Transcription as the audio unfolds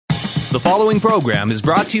The following program is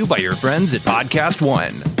brought to you by your friends at Podcast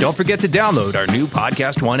One. Don't forget to download our new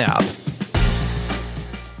Podcast One app.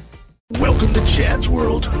 Welcome to Chad's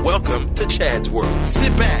World. Welcome to Chad's World.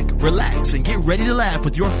 Sit back, relax, and get ready to laugh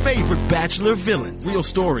with your favorite Bachelor villain. Real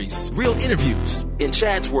stories, real interviews. In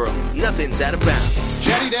Chad's World, nothing's out of bounds.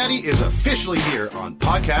 Chatty Daddy is officially here on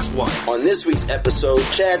Podcast One. On this week's episode,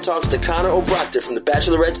 Chad talks to Connor O'Broctor from The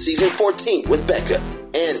Bachelorette Season 14 with Becca,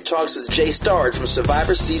 and talks with Jay Starrett from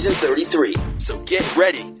Survivor Season 33. So get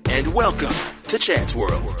ready and welcome to Chad's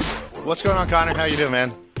World. What's going on, Connor? How you doing,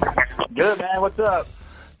 man? Good, man. What's up?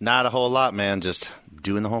 Not a whole lot, man. Just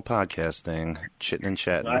doing the whole podcast thing, chitting and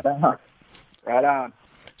chatting. Right on.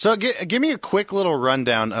 So give me a quick little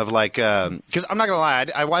rundown of, like, because I'm not going to lie,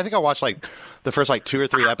 I think I watched, like, the first, like, 2 or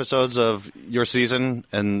 3 episodes of your season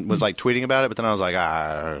and was, like, tweeting about it, but then I was like,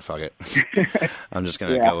 fuck it. I'm just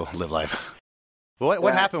going to go live life.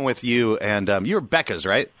 What happened with you and you were Becca's,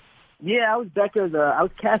 right? Yeah, I was Becca's. I was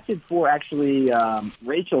casted for, actually,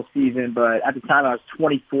 Rachel's season, but at the time I was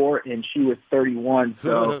 24 and she was 31,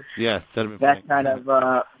 so yeah, that kind of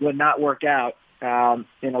would not work out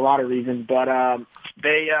in a lot of reasons. But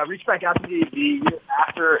they reached back out to me the year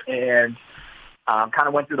after and kind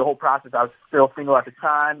of went through the whole process. I was still single at the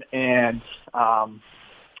time, and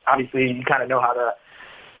obviously you kind of know how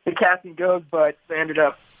the casting goes, but they ended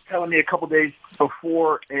up telling me a couple days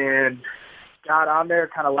before and got on there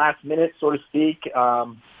kind of last minute, so to speak.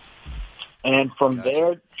 And from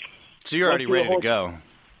there... So you're already ready to go.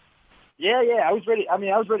 Yeah, I was ready. I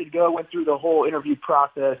mean, I was ready to go. Went through the whole interview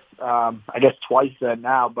process, I guess twice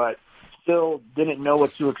now, but still didn't know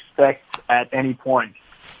what to expect at any point.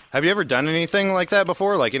 Have you ever done anything like that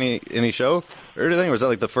before, like any show or anything, or was that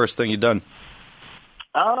like the first thing you'd done?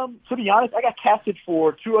 To be honest, I got casted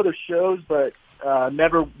for 2 other shows, but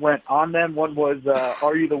never went on them. One was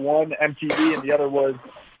Are You the One, MTV, and the other was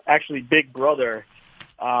actually Big Brother.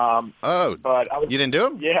 But you didn't do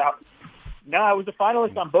them? Yeah. No, I was a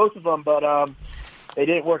finalist on both of them, but they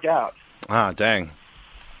didn't work out. Ah, dang.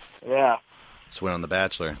 Yeah. Just went on The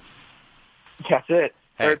Bachelor. That's it.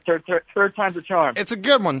 Hey. Third time's a charm. It's a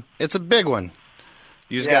good one. It's a big one.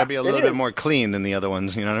 You just got to be a little bit more clean than the other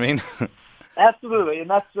ones, you know what I mean? Absolutely, and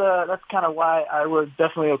that's kind of why I was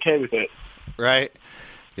definitely okay with it. Right?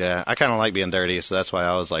 Yeah, I kind of like being dirty, so that's why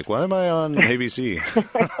I was like, why am I on ABC?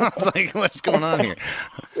 I was like, what's going on here?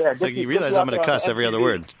 Yeah, it's like you realize I'm going to cuss every other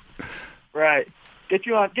word. Right. Get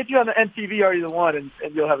you on the MTV Are You the One, and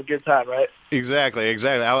you'll have a good time, right? Exactly.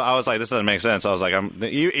 I was like, this doesn't make sense. I was like,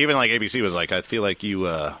 even like ABC was like, I feel like you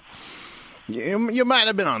might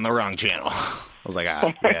have been on the wrong channel. I was like,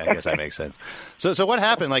 yeah, I guess that makes sense. So what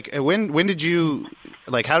happened? Like, when did you,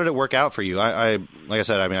 like, how did it work out for you? I like I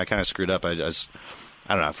said, I mean, I kind of screwed up. I don't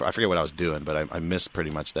know. I forget what I was doing, but I missed pretty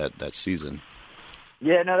much that season.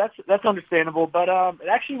 Yeah, no, that's understandable. But it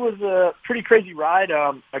actually was a pretty crazy ride.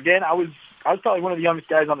 Again, I was probably one of the youngest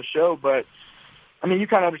guys on the show, but I mean, you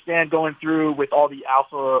kind of understand going through with all the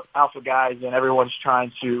alpha guys, and everyone's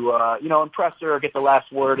trying to impress her or get the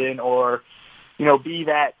last word in, or be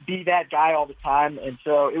that guy all the time. And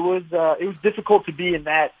so it was difficult to be in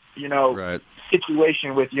that right.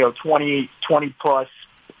 situation with 20 plus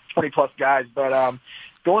guys. But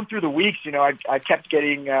going through the weeks, I kept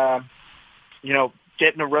getting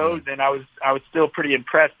getting a rose, and I was still pretty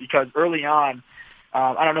impressed because early on,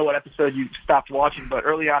 I don't know what episode you stopped watching, but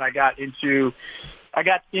early on I got into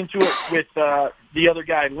it with the other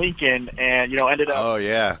guy, Lincoln, and ended up. Oh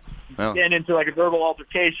yeah. Well, getting into like a verbal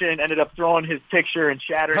altercation, ended up throwing his picture and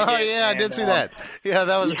shattering it. Oh, yeah, I did see that. Yeah,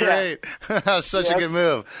 that was great. That was such a good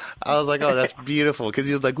move. I was like, oh, that's beautiful. Because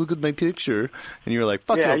he was like, look at my picture. And you were like,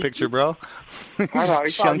 fuck your picture, bro. I know.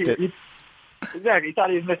 He shunked it. Exactly. He thought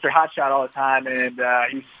he was Mr. Hotshot all the time, and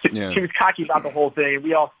he was cocky about the whole thing.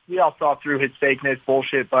 We all saw through his fakeness,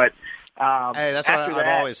 bullshit, but... hey, that's what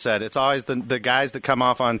I've always said. It's always the guys that come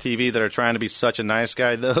off on TV that are trying to be such a nice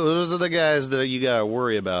guy. Those are the guys that you got to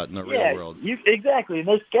worry about in the real world. Exactly, and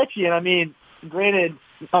they're sketchy. And I mean, granted,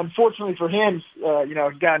 unfortunately for him, he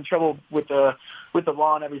got in trouble with the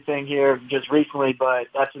law and everything here just recently. But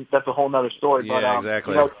that's a whole other story. Yeah, but,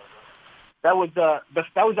 exactly. That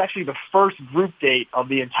was actually the first group date of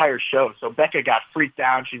the entire show. So Becca got freaked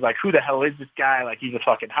out. She's like, "Who the hell is this guy? Like, he's a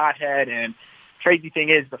fucking hothead." And crazy thing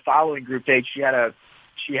is, the following group date, she had a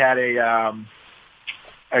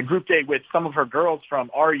group date with some of her girls from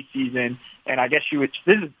Ari's season, and I guess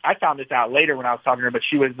I found this out later when I was talking to her, but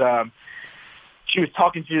she was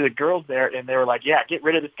talking to the girls there, and they were like, "Yeah, get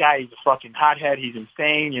rid of this guy. He's a fucking hothead. He's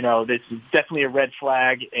insane. This is definitely a red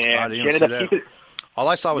flag." And she ended up keeping. All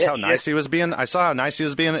I saw was how nice he was being. I saw how nice he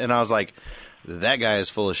was being, and I was like, that guy is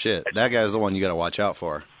full of shit. That guy is the one you got to watch out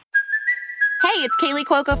for. it's Kaylee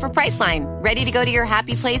Cuoco for Priceline. Ready to go to your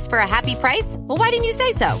happy place for a happy price? Well, why didn't you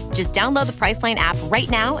say so? Just download the Priceline app right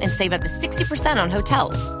now and save up to 60% on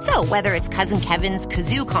hotels. So whether it's Cousin Kevin's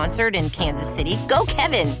Kazoo Concert in Kansas City, go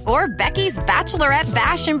Kevin, or Becky's Bachelorette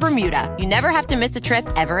Bash in Bermuda, you never have to miss a trip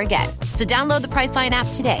ever again. So download the Priceline app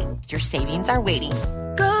today. Your savings are waiting.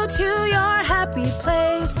 Go to your happy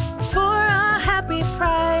place for a happy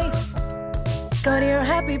price. Go to your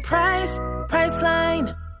happy price,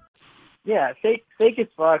 Priceline. Yeah, fake as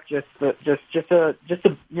fuck. Just a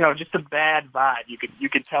bad vibe. You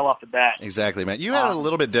could tell off the bat. Exactly, man. You had it a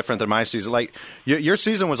little bit different than my season. Like your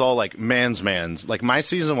season was all like man's. Like my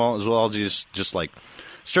season was all just like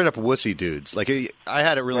straight up wussy dudes. Like I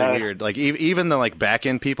had it really weird. Like even the like back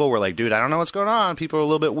end people were like, dude, I don't know what's going on. People are a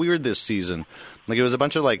little bit weird this season. Like it was a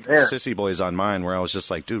bunch of like sissy boys on mine where I was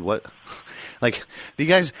just like, dude, what? Like these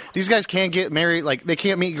guys can't get married. Like they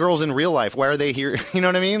can't meet girls in real life. Why are they here? You know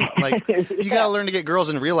what I mean? Like you got to learn to get girls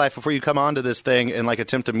in real life before you come onto this thing and like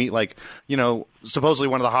attempt to meet like, you know, supposedly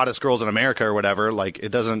one of the hottest girls in America or whatever. Like it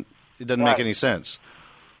doesn't make any sense.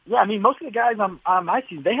 Yeah, I mean, most of the guys on my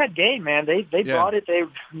team, they had game, man. They brought it.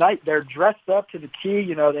 They're dressed up to the T.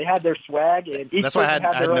 You know, they had their swag. And each that's why I had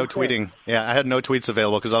no thing. tweeting. Yeah, I had no tweets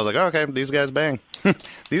available because I was like, oh, okay, these guys bang.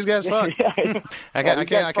 These guys fuck. I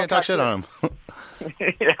can't talk shit on them.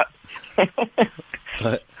 Yeah.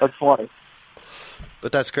 That's funny.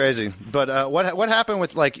 But that's crazy. But what happened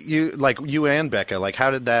with like you and Becca? Like, how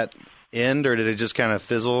did that end, or did it just kind of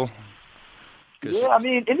fizzle? Yeah, I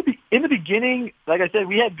mean, in the beginning, like I said,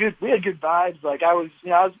 we had good vibes. Like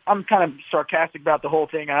I'm kind of sarcastic about the whole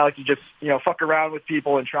thing. I like to just fuck around with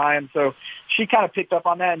people and try them. So she kind of picked up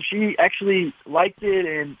on that, and she actually liked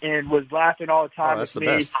it and was laughing all the time that's with the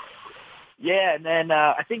me. best. Yeah, and then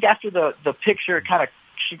I think after the picture,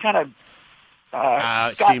 she kind of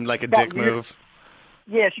it seemed like a dick move.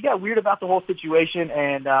 Yeah, she got weird about the whole situation,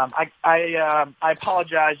 and I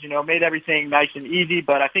apologize. Made everything nice and easy,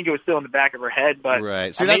 but I think it was still in the back of her head. But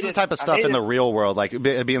right, see, that's the type of stuff in the real world, like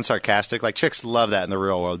being sarcastic. Like chicks love that in the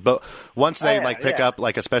real world, but once they pick up,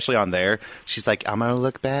 like especially on there, she's like, I'm gonna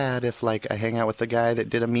look bad if like I hang out with the guy that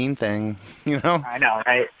did a mean thing, I know,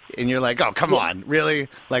 right? And you're like, oh, come on, really?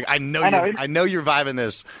 Like I know you're vibing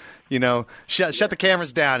this. Shut the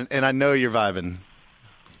cameras down, and I know you're vibing.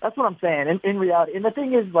 That's what I'm saying. In reality, and the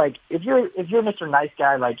thing is, like, if you're Mr. Nice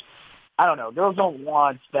Guy, like, I don't know, girls don't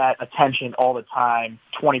want that attention all the time,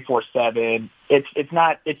 24/7.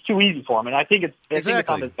 It's too easy for them, and I think it's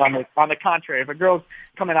exactly. on the contrary. If a girl's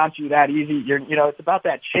coming on to you that easy, it's about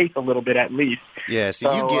that chase a little bit at least. Yeah, see,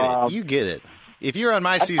 you get it. You get it. If you're on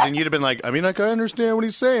my season, you'd have been like, I mean, I can understand what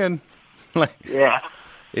he's saying. Like, yeah.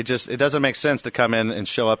 It doesn't make sense to come in and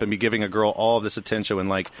show up and be giving a girl all of this attention when,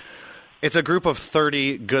 like, it's a group of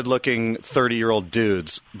 30 good-looking 30-year-old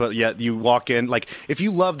dudes, but yet you walk in. Like, if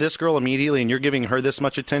you love this girl immediately and you're giving her this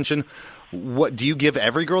much attention, what do you give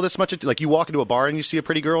every girl this much? Like, you walk into a bar and you see a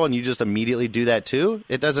pretty girl and you just immediately do that too?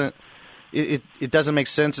 It doesn't make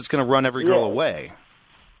sense. It's going to run every girl away.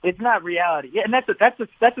 It's not reality. Yeah, and that's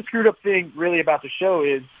a screwed up thing really about the show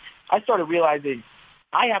is I started realizing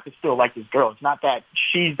I have to still like this girl. It's not that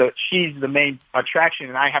she's the main attraction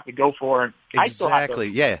and I have to go for her. Exactly, I still have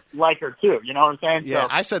to like her too. You know what I'm saying? Yeah, so,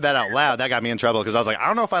 I said that out loud. That got me in trouble because I was like, I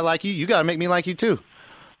don't know if I like you. You got to make me like you too.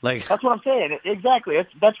 Like that's what I'm saying. Exactly.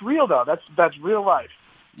 That's real though. That's real life.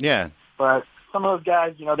 Yeah. But some of those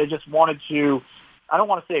guys, they just wanted to. I don't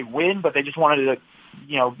want to say win, but they just wanted to,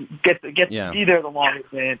 get to be there the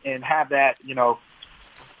longest and have that,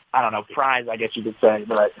 I don't know, prize, I guess you could say.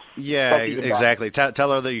 But yeah, exactly.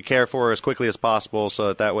 Tell her that you care for her as quickly as possible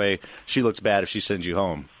so that way she looks bad if she sends you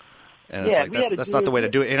home. And it's like, that's not the way to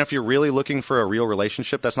do it. And if you're really looking for a real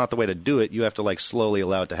relationship, that's not the way to do it. You have to, like, slowly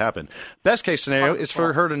allow it to happen. Best case scenario is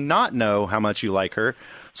for her to not know how much you like her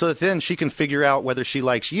so that then she can figure out whether she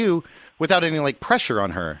likes you without any, like, pressure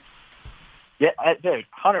on her. Yeah, dude,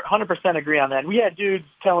 100% agree on that. And we had dudes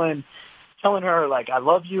telling her, like, I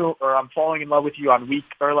love you or I'm falling in love with you on week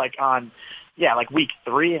 3.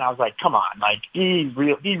 And I was like, come on, like, be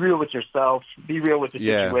real with yourself. Be real with the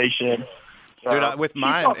situation. Dude, with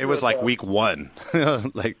mine, it was like week 1.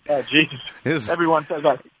 Like, oh, Jesus. Everyone says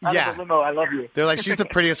that. Yeah. Limo, I love you. They're like, she's the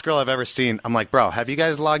prettiest girl I've ever seen. I'm like, bro, have you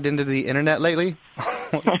guys logged into the internet lately?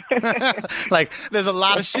 Like, there's a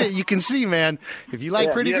lot of shit you can see, man. If you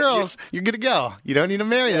like pretty girls, you're good to go. You don't need to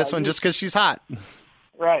marry this one just because she's hot.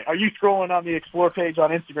 Right. Are you scrolling on the Explore page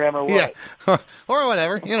on Instagram or what? Yeah. Or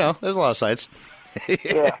whatever. There's a lot of sites.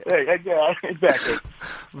 Yeah, exactly.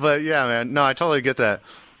 But, yeah, man. No, I totally get that.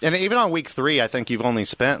 And even on week 3, I think you've only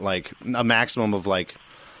spent, like, a maximum of, like,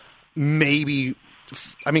 maybe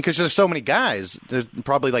I mean, because there's so many guys. There's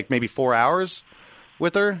probably like maybe 4 hours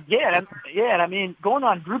with her. Yeah, and I mean, going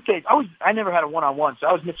on group dates, I never had a one-on-one, so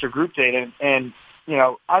I was Mr. Group Date, and you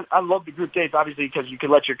know, I love the group dates, obviously, because you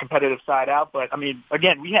could let your competitive side out, but, I mean,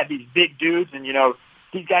 again, we had these big dudes, and, you know,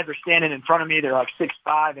 these guys are standing in front of me, they're like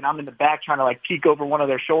 6'5", and I'm in the back trying to, like, peek over one of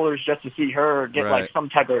their shoulders just to see her or get, right.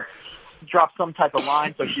 like, drop some type of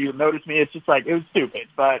line so she would notice me. It's just, like, it was stupid,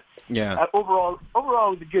 but yeah. Overall, it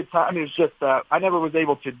was a good time. It was just, I never was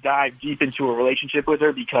able to dive deep into a relationship with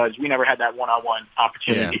her because we never had that one-on-one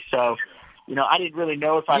opportunity, so... You know, I didn't really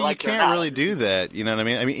know if I liked her or not. You can't really do that, you know what I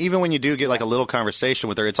mean? I mean, even when you do get, like, a little conversation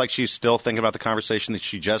with her, it's like she's still thinking about the conversation that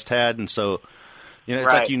she just had, and so, you know,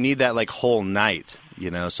 it's like you need that, like, whole night,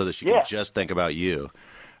 you know, so that she can just think about you.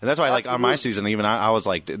 And that's why, like, on my season, even I was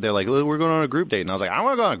like, they're like, we're going on a group date. And I was like, I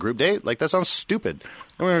want to go on a group date? Like, that sounds stupid.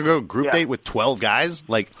 I'm going to go group date with 12 guys?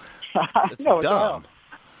 Like, it's dumb.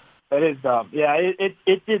 It is dumb. Yeah,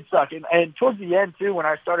 it did suck. And towards the end, too, when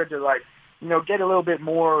I started to, like, you know, get a little bit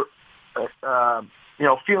more... you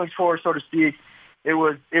know, feelings for her, so to speak. It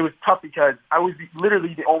was tough because I was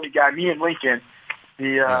literally the only guy. Me and Lincoln,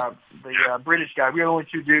 the British guy, we were the only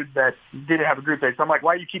two dudes that didn't have a group date. So I'm like,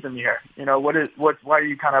 why are you keeping me here? You know, why are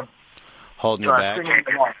you kind of holding you back?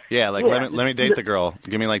 Yeah, like let me date the girl.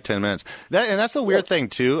 Give me like 10 minutes. And that's the weird thing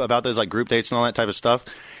too about those like group dates and all that type of stuff.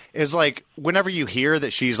 Is like whenever you hear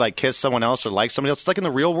that she's like kissed someone else or liked somebody else, it's like in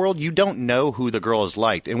the real world, you don't know who the girl is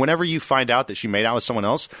liked. And whenever you find out that she made out with someone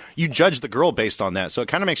else, you judge the girl based on that. So it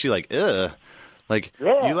kind of makes you like, ugh. Like,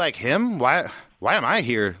 you like him? Why am I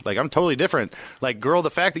here? Like, I'm totally different. Like, girl,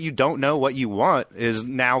 the fact that you don't know what you want is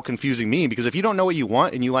now confusing me. Because if you don't know what you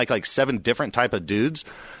want and you like 7 different type of dudes,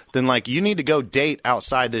 then, like, you need to go date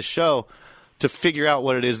outside this show to figure out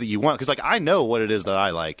what it is that you want. Because, like, I know what it is that I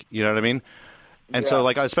like. You know what I mean? And so,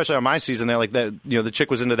 like, especially on my season, they're like that. You know, the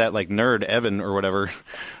chick was into that like nerd Evan or whatever.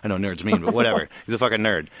 I know nerds mean, but whatever. He's a fucking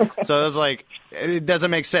nerd. So it was like, it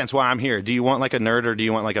doesn't make sense why I'm here. Do you want like a nerd or do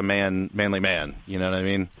you want like a manly man? You know what I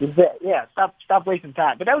mean? Yeah. Stop wasting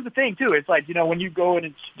time. But that was the thing too. It's like, you know, when you go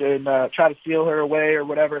in and try to steal her away or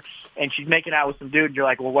whatever, and she's making out with some dude, you're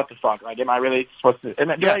like, well, what the fuck? Like, am I really supposed to?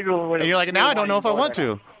 And you're like, now I don't know if I want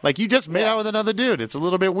to. Like, you just made out with another dude. It's a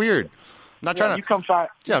little bit weird. I'm not trying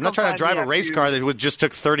to drive a race car that just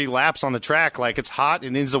took 30 laps on the track. Like, it's hot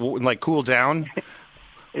and needs to like cool down.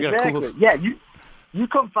 Exactly. Yeah, you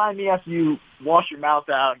come find me after you wash your mouth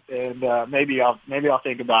out, and maybe I'll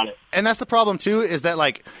think about it. And that's the problem too, is that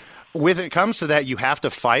like when it comes to that, you have to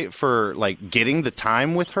fight for like getting the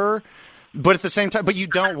time with her. But at the same time, you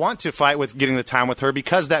don't want to fight with getting the time with her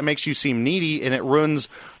because that makes you seem needy and it ruins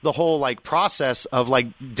the whole like process of like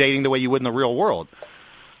dating the way you would in the real world.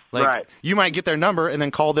 Like, you might get their number and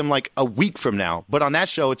then call them, like, a week from now. But on that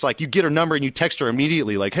show, it's like you get her number and you text her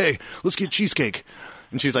immediately, like, hey, let's get cheesecake.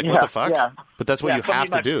 And she's like, what the fuck? Yeah. But that's what you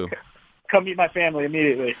have to do. Come meet my family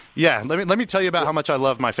immediately. Yeah, let me tell you about how much I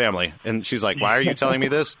love my family. And she's like, why are you telling me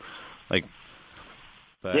this? Like,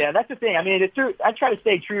 yeah, that's the thing. I mean, I try to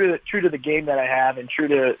stay true to the game that I have and true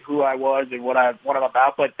to who I was and what I'm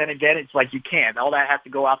about. But then again, it's like you can't. All that has to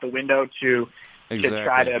go out the window to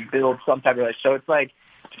try to build some type of relationship. So it's like,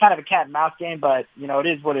 it's kind of a cat and mouse game, but, you know, it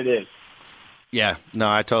is what it is. Yeah, no,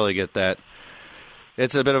 I totally get that.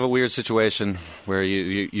 It's a bit of a weird situation where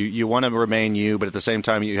you want to remain you, but at the same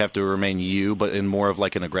time you have to remain you, but in more of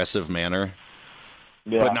like an aggressive manner.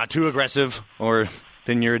 Yeah. But not too aggressive, or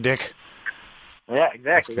then you're a dick. Yeah,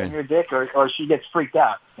 exactly. Then you're a dick, or she gets freaked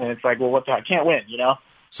out. And it's like, well, what the heck? I can't win, you know?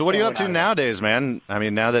 So what are you up to nowadays, man? I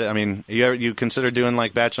mean, you consider doing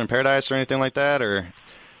like Bachelor in Paradise or anything like that, or...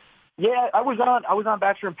 Yeah, I was on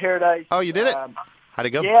Bachelor in Paradise. Oh, you did it? How'd it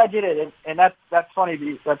go? Yeah, I did it, and that's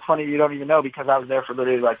funny. That's funny you don't even know because I was there for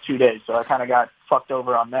literally like 2 days, so I kind of got fucked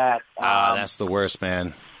over on that. That's the worst,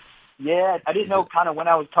 man. Yeah, I didn't know kind of when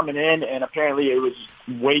I was coming in, and apparently it was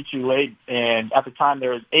way too late. And at the time,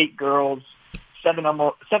 there was 8 girls, 7 of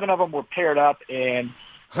them were paired up, and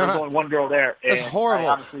there was only one girl there. That's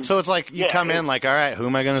horrible. So it's like you come in like, all right, who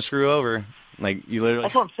am I going to screw over? Like you literally.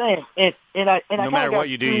 That's what I'm saying. No matter what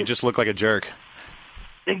you do, you just look like a jerk.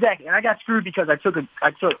 Exactly, and I got screwed because I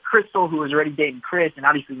took Crystal, who was already dating Chris, and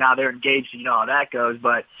obviously now they're engaged, and you know how that goes.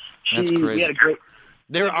 But we had a great.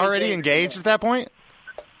 They were already engaged at that point.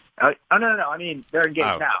 No. I mean, they're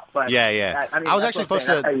engaged now. But yeah. I was actually supposed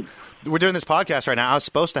to. We're doing this podcast right now. I was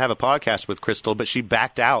supposed to have a podcast with Crystal, but she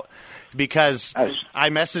backed out because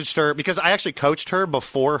I messaged her because I actually coached her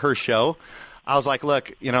before her show. I was like,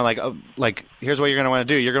 look, like here's what you're going to want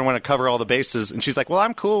to do. You're going to want to cover all the bases. And she's like, well,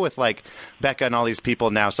 I'm cool with like Becca and all these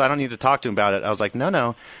people now, so I don't need to talk to him about it. I was like,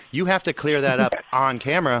 no, you have to clear that up on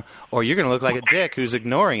camera, or you're going to look like a dick who's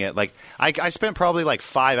ignoring it. Like I spent probably like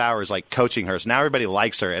 5 hours like coaching her, so now everybody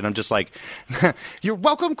likes her, and I'm just like, you're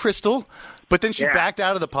welcome, Crystal. But then she backed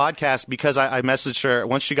out of the podcast because I messaged her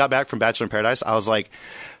once she got back from Bachelor in Paradise. I was like,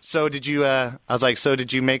 so did you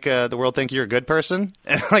make the world think you're a good person?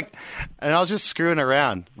 And I was just screwing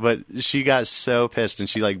around, but she got so pissed and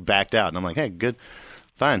she like backed out. And I'm like, hey, good,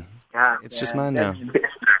 fine. It's just mine now.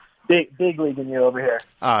 Big league in you over here.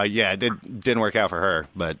 Yeah, it didn't work out for her.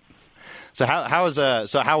 But so how was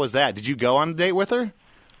that? Did you go on a date with her?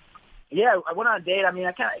 Yeah, I went on a date. I mean,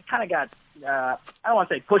 I kind of got, I don't want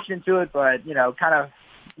to say pushed into it, but, kind of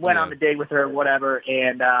went on the date with her, whatever.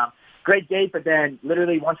 And great date, but then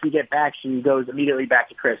literally once we get back, she goes immediately back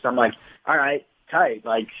to Chris. I'm like, all right, tight.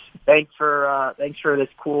 Like, thanks for this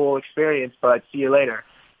cool experience, but see you later.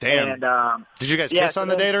 Damn. And, did you guys kiss on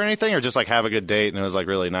the date or anything, or just like have a good date and it was like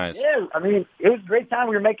really nice? Yeah, I mean, it was a great time.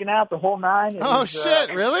 We were making out the whole nine. Shit,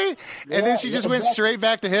 really? And then she just went straight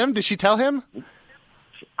back to him? Did she tell him?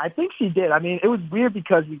 I think she did. I mean, it was weird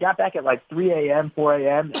because we got back at like 3 a.m., 4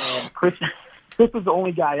 a.m., and Chris was the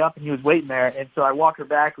only guy up, and he was waiting there. And so I walked her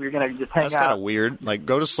back. We were going to just hang out. That's kind of weird. Like,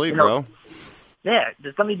 go to sleep, bro. Yeah,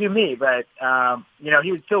 just let me do me. But,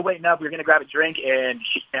 he was still waiting up. We were going to grab a drink, and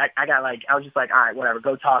I was just like, all right, whatever,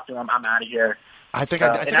 go talk to him. I'm out of here. I think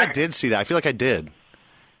I did see that. I feel like I did.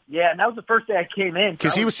 Yeah, and that was the first day I came in.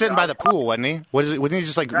 Because he was sitting by the pool, wasn't he? Wasn't he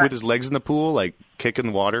just like with his legs in the pool, like kicking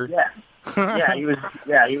the water? Yeah. He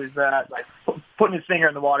was like putting his finger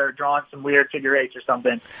in the water, drawing some weird figure eights or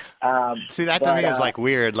something. See, that to me is like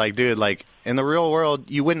weird. Like, dude, like in the real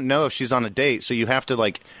world, you wouldn't know if she's on a date, so you have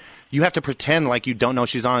to pretend like you don't know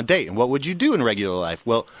she's on a date. And what would you do in regular life?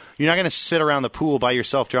 Well, you're not going to sit around the pool by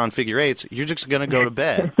yourself drawing figure eights. You're just going to go to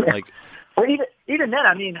bed. Like, well, even then,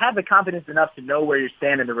 I mean, have the confidence enough to know where you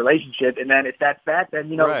stand in the relationship, and then if that's that, then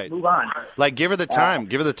move on. Like, give her the time.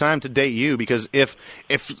 Give her the time to date you, because if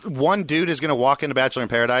one dude is going to walk into Bachelor in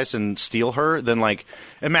Paradise and steal her, then like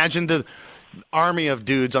imagine the army of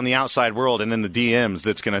dudes on the outside world and in the DMs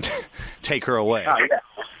that's going to take her away. Oh, yeah.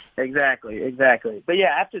 Exactly. But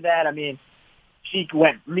yeah, after that, I mean, she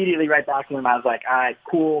went immediately right back to him. I was like, all right,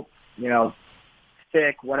 cool,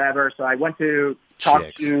 sick, whatever. So I went to talk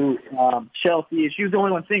to Chelsea. She was the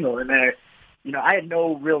only one single, and there, I had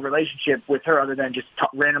no real relationship with her other than just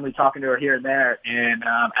randomly talking to her here and there. And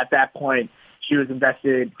at that point, she was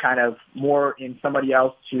invested kind of more in somebody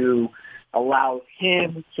else to allow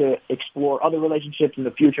him to explore other relationships in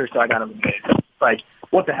the future. So I got eliminated. It's like,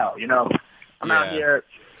 what the hell, I'm out here.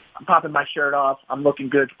 I'm popping my shirt off. I'm looking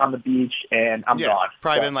good on the beach, and I'm gone.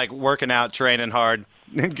 Probably been like working out, training hard,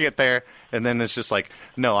 and get there, and then it's just like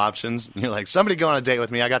no options. And you're like, somebody go on a date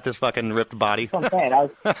with me. I got this fucking ripped body. That's what I'm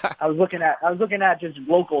saying. I was looking at just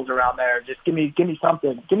locals around there. Just give me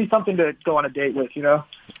something. Give me something to go on a date with.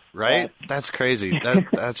 Right? That's crazy.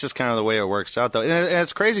 That's just kind of the way it works out, though. And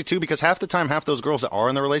it's crazy, too, because half the time, half those girls that are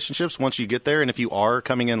in the relationships, once you get there, and if you are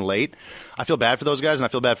coming in late, I feel bad for those guys, and I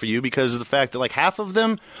feel bad for you because of the fact that, like, half of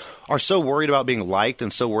them are so worried about being liked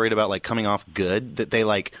and so worried about, like, coming off good that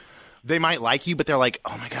they might like you, but they're like,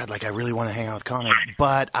 oh, my God, like, I really want to hang out with Connor,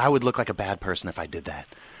 but I would look like a bad person if I did that.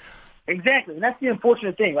 Exactly, and that's the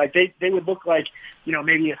unfortunate thing. Like, they would look like,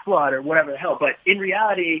 maybe a slut or whatever the hell, but in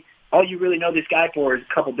reality, all you really know this guy for is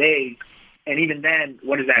a couple days, and even then,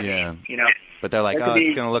 what does that mean? But they're like,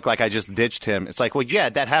 it's going to look like I just ditched him. It's like, well, yeah,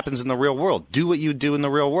 that happens in the real world. Do what you do in the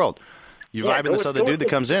real world. You vibe with this other dude that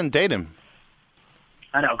comes in, date him.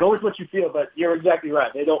 I know, go with what you feel, but you're exactly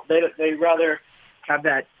right. They rather have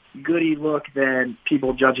that goody look than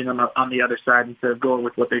people judging them on the other side instead of going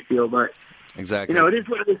with what they feel. But exactly, it is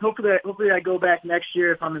what it is. Hopefully I go back next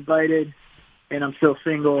year if I'm invited and I'm still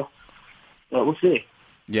single. But we'll see.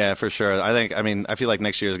 Yeah, for sure. I feel like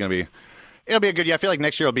next year is going to be, it'll be a good year. I feel like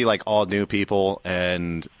next year will be like all new people,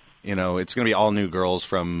 and, it's going to be all new girls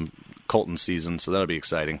from Colton's season, so that'll be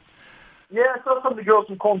exciting. Yeah, I saw some of the girls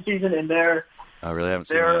from Colton's season, and they're... I really haven't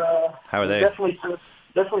seen them. How are they?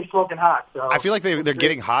 Definitely smoking hot. So. I feel like they're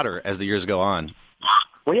getting hotter as the years go on.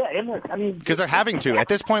 Well, yeah, because they're having to. At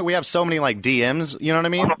this point, we have so many like DMs, you know what I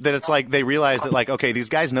mean? That it's like they realize that like, okay, these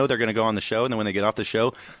guys know they're going to go on the show, and then when they get off the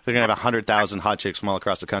show, they're going to have 100,000 hot chicks from all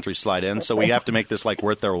across the country slide in. So we have to make this like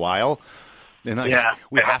worth their while. And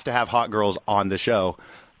we have to have hot girls on the show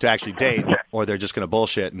to actually date, or they're just going to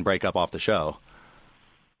bullshit and break up off the show.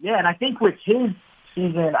 Yeah, and I think with his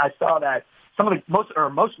season, I saw that most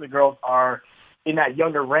of the girls are in that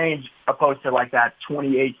younger range opposed to like that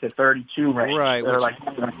 28 to 32 range. Right.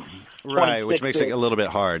 Right, which makes it a little bit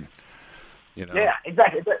hard. You know? Yeah,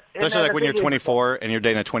 exactly. Especially like when you're 24 and you're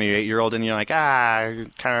dating a 28-year-old and you're like, I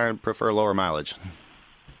kind of prefer lower mileage.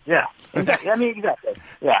 Yeah, exactly. I mean, exactly.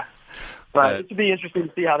 Yeah. But it should be interesting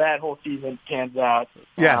to see how that whole season pans out.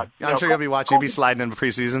 Yeah, I'm sure you'll be watching. You'll be sliding into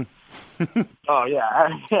preseason. Oh,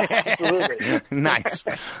 yeah. Absolutely. Nice.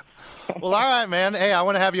 Well, all right, man. Hey, I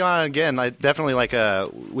want to have you on again. I definitely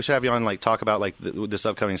we should have you on, talk about this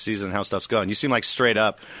upcoming season and how stuff's going. You seem like straight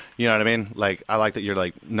up. You know what I mean? I like that you're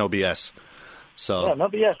no BS. So yeah, no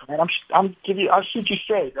BS, man. I'll shoot you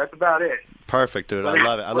straight. That's about it. Perfect, dude. I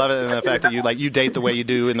love it. I love it, and the fact that you date the way you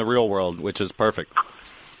do in the real world, which is perfect.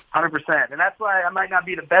 100%, and that's why I might not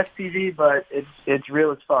be the best TV, but it's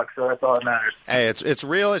real as fuck. So that's all that matters. Hey, it's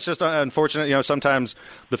real. It's just unfortunate. Sometimes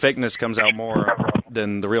the fakeness comes out more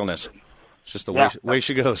than the realness. It's just the way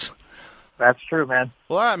she goes. That's true, man.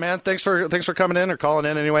 Well, all right, man. Thanks for coming in or calling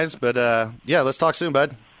in, anyways. But let's talk soon,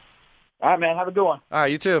 bud. All right, man. Have a good one. All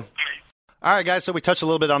right, you too. All right, guys, so we touched a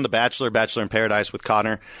little bit on The Bachelor in Paradise with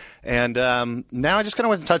Connor. And now I just kind of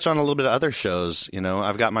want to touch on a little bit of other shows.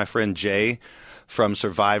 I've got my friend Jay from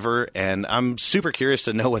Survivor, and I'm super curious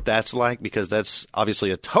to know what that's like because that's obviously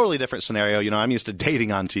a totally different scenario. I'm used to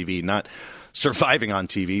dating on TV, not surviving on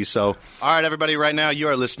TV. So, all right, everybody, right now you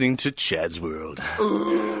are listening to Chad's World.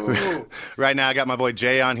 Right now I got my boy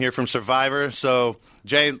Jay on here from Survivor. So,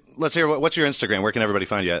 Jay, let's hear what's your Instagram? Where can everybody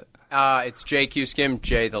find you at? It's JQ Skim,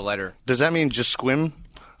 J the letter. Does that mean just squim?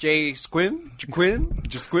 J Squim?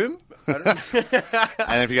 Just squim?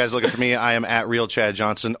 And if you guys are looking for me, I am at Real Chad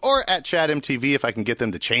Johnson or at Chad MTV if I can get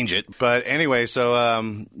them to change it. But anyway, so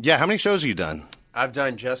how many shows have you done? I've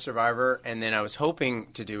done just Survivor, and then I was hoping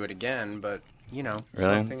to do it again, but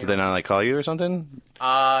Really? Did they not call you or something?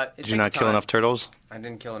 Did you not kill enough turtles? I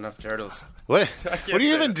didn't kill enough turtles. What do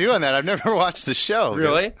you even do on that? I've never watched the show.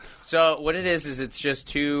 Really? Dude. So what it is it's just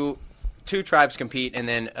two tribes compete, and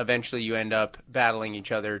then eventually you end up battling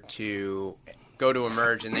each other to go to a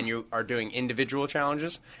merge, and then you are doing individual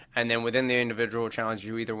challenges, and then within the individual challenge,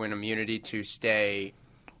 you either win immunity to stay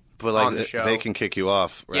on the show. They can kick you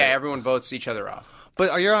off, right? Yeah, everyone votes each other off.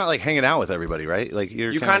 But you're not hanging out with everybody, right?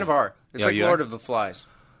 You kind of are. It's like Lord of the Flies.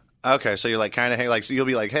 Okay, so you're kind of so you'll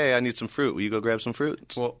be like, hey, I need some fruit. Will you go grab some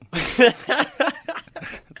fruit? Well,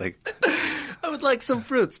 I would like some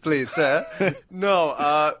fruits, please, sir.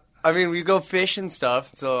 No, we go fish and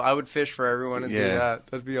stuff. So I would fish for everyone and do that.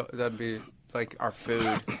 That'd be like our food,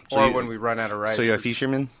 when we run out of rice. So you're a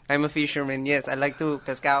fisherman? I'm a fisherman. Yes, I like to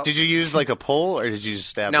pescado. Did you use a pole or did you just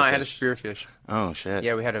stab? No, I had a spearfish. Oh shit!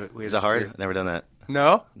 Yeah, we had Is it hard? Never done that.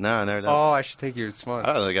 No, I never done. Oh, I should take you. It's fun.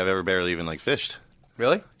 I don't think I've ever barely even fished.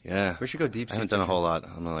 Really? Yeah. We should go deep sea. I haven't done a whole lot.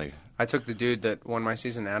 I'm I took the dude that won my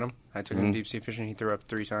season, Adam. I took him deep sea fishing. He threw up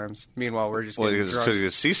 3 times. Meanwhile, we're just getting drunk. Because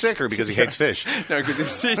he's seasick or because he hates fish? No, because he's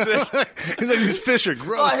seasick. He's like, these fish are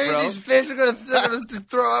gross, I hate these fish. I'm going to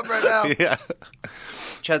throw up right now. Yeah.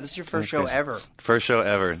 Chad, this is your first show ever. First show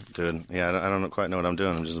ever, dude. Yeah, I don't quite know what I'm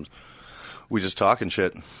doing. We just talk and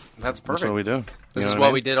shit. That's perfect. That's what we do. This is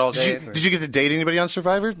what we did all day. Did you get to date anybody on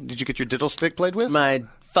Survivor? Did you get your diddle stick played with? My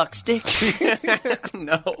fuck stick?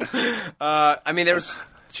 No. There was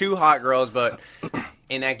 2 hot girls, but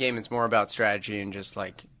in that game, it's more about strategy and just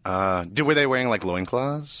were they wearing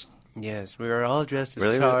loincloths? Yes, we were all dressed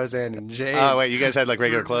as Tarzan and Jane. Oh, wait, you guys had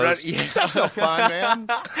regular clothes? Yeah. That's no fun, man.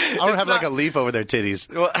 I don't have a leaf over their titties.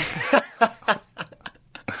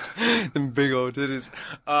 Them big old titties.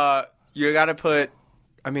 You got to put...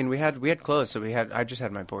 we had clothes, so I just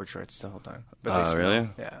had my board shorts the whole time. Oh, really?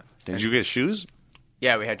 Yeah. Did you get shoes?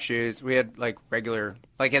 Yeah, we had shoes. We had regular...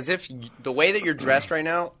 as if the way that you're dressed right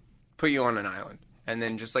now, put you on an island. And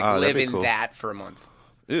then just live in that for a month.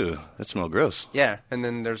 Ew, that smells gross. Yeah, and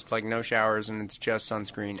then there's no showers and it's just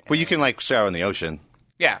sunscreen. Well, you can shower in the ocean.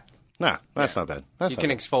 Yeah. Nah, that's not bad. You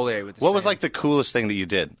can exfoliate with the What sand. was the coolest thing that you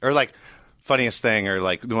did? Or funniest thing or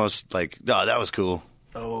the most that was cool?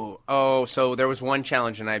 Oh, so there was one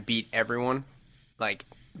challenge and I beat everyone.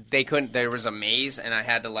 They couldn't, there was a maze and I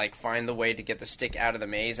had to find the way to get the stick out of the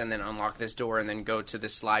maze and then unlock this door and then go to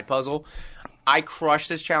this slide puzzle. I crushed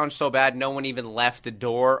this challenge so bad no one even left the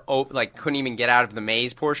door, couldn't even get out of the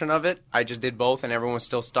maze portion of it. I just did both and everyone was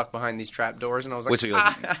still stuck behind these trap doors and I was like,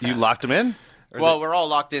 you locked them in? We're all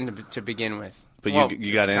locked in to begin with. But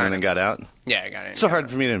you got in and then got out? Yeah, I got in. It's so hard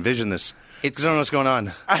for me to envision this. Because I don't know what's going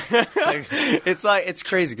on. It's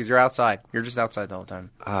crazy because you're outside. You're just outside the whole time.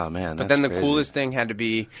 Oh, man, But then the coolest thing had to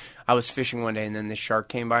be, I was fishing one day and then this shark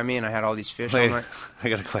came by me and I had all these fish on my... I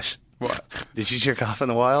got a question. What? Did you jerk off in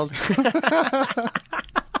the wild?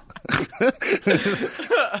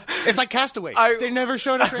 It's like Castaway. They never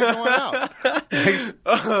showed up for anyone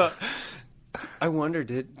out. I wonder,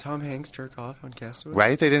 did Tom Hanks jerk off on Castaway?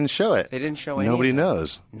 Right? They didn't show it. They didn't show Nobody anything.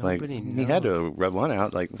 knows. Nobody like, knows. He had to rub one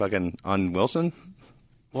out, like fucking on Wilson.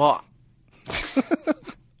 Well,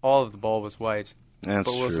 all of the ball was white. That's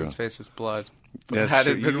but Wilson's true. face was blood. That's Had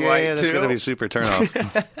true. it been yeah, white, that's too? going to be super turn off.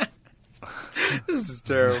 This is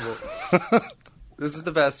terrible. This is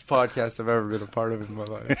the best podcast I've ever been a part of in my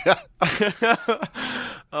life.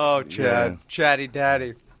 Oh, Chad. Yeah. Chatty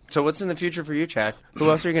Daddy. So what's in the future for you, Chad? Who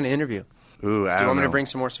else are you going to interview? Ooh, I Do you want me know. to bring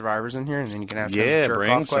some more survivors in here, and then you can ask Yeah, them jerk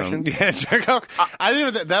bring off some. questions? Yeah, jerk off. I didn't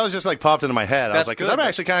even. That was just like popped into my head. I was That's like, 'cause good. I'm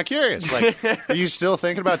actually kind of curious. Like, are you still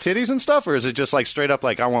thinking about titties and stuff, or is it just like straight up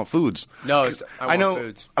like I want foods? No, I want know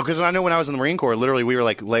foods. because I know when I was in the Marine Corps, literally we were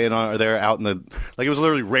like laying on there out in the like it was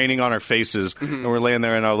literally raining on our faces, Mm-hmm. and we're laying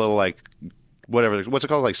there in our little like whatever what's it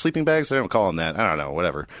called, like sleeping bags. They don't call them that. I don't know,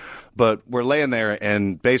 whatever. But we're laying there,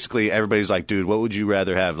 and basically everybody's like, dude, what would you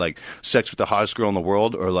rather have, like sex with the hottest girl in the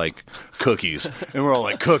world or like cookies? And we're all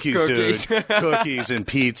like, cookies. Dude, cookies and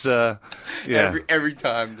pizza. Yeah. Every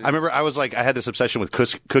time. Dude. I remember I was like, I had this obsession with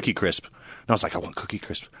Cookie Crisp. And I was like, I want Cookie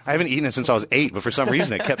Crisp. I haven't eaten it since I was 8, but for some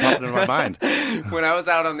reason it kept popping into my mind. When I was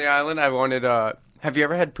out on the island, I wanted. Have you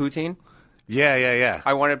ever had poutine? Yeah.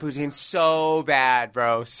 I wanted poutine so bad,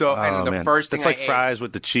 bro. So, and the man. first thing It's like I ate, fries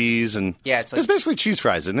with the cheese and Yeah, it's like- it's basically cheese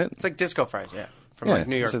fries, isn't it? it's like disco fries, yeah, from Yeah, like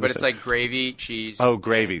New York, it's but the it's same. like gravy, cheese. Oh,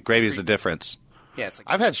 gravy. Gravy's the difference. Yeah, it's like.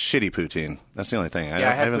 I've had shitty poutine. That's the only thing. yeah,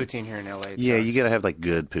 I had haven't- poutine here in LA. It Yeah, sucks. you gotta have like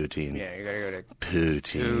good poutine. Yeah, you gotta go to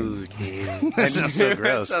Poutine. poutine. That sounds so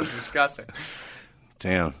gross. That sounds disgusting.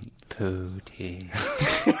 Damn. Poutine.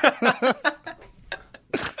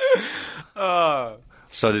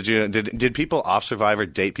 So did people off Survivor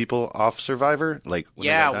date people off Survivor? Like when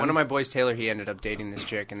they Yeah, got done? one of my boys, Taylor, he ended up dating this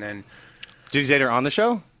chick, and then Did you date her on the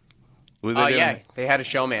show? Were they yeah, they had a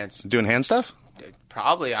showman's. doing hand stuff?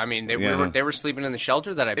 Probably. I mean, Yeah. they were sleeping in the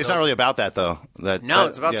shelter that I built. It's not really about that though. No,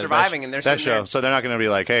 it's about surviving, and they're that sitting show. there- So they're not going to be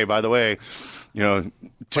like, hey, by the way, you know,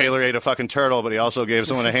 Taylor ate a fucking turtle, but he also gave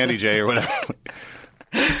someone a handy J or whatever.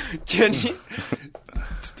 Can you?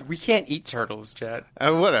 We can't eat turtles, Chad.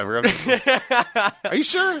 Whatever. Are you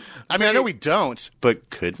sure? I mean, I know we don't, but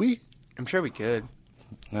could we? I'm sure we could.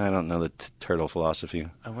 I don't know the turtle philosophy.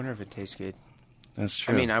 I wonder if it tastes good. That's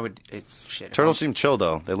true. I mean, I would. Shit. Turtles seem chill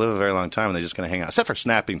though. They live a very long time, and they're just going to hang out. Except for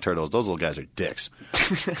snapping turtles, those little guys are dicks.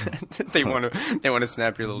 they want to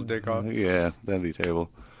snap your little dick off. Yeah, that'd be terrible.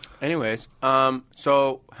 Anyways,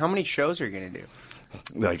 so how many shows are you gonna do?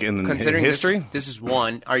 Like in Considering history, this is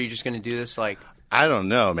one. Are you just gonna do this like I don't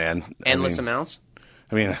know, man. endless I mean, amounts?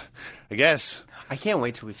 I mean, I guess. I can't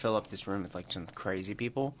wait till we fill up this room with like some crazy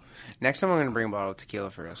people. Next time I'm gonna bring a bottle of tequila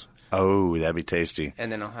for us, Oh, that'd be tasty.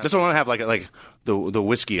 and then I'll have Just want to have like the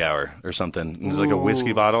whiskey hour or something. There's like a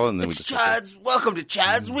whiskey bottle, and then we just Welcome to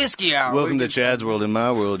Chad's Whiskey Hour. welcome to Chad's world. In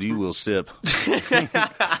my world, you will sip.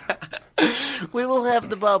 We will have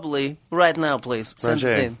the bubbly right now, please. Send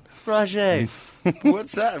Roger. it in. Roger.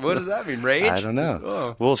 What's that? What does that mean? Rage? I don't know.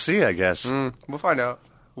 Oh. We'll see. I guess. We'll find out.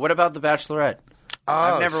 What about The Bachelorette?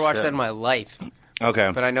 I've never watched that in my life,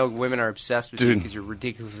 Okay, but I know women are obsessed with you Dude. because you're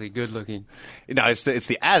ridiculously good looking. no, it's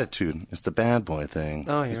the attitude. It's the bad boy thing.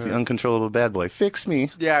 Oh, it's yeah. the uncontrollable bad boy. Fix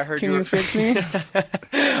me. Yeah, I heard Can you. you fix me?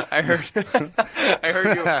 I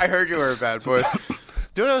heard you were a bad boy.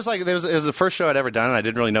 Dude, it was the first show I'd ever done, and I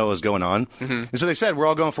didn't really know what was going on. Mm-hmm. And so they said, we're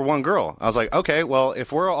all going for one girl. I was like, okay, well,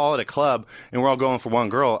 if we're all at a club and we're all going for one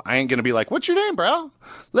girl, I ain't going to be like, what's your name, bro?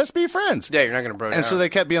 Let's be friends. Yeah, you're not gonna bro And down. so they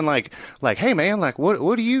kept being like, hey, man, like,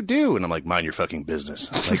 what do you do? And I'm like, mind your fucking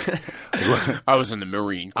business. Like, I was in the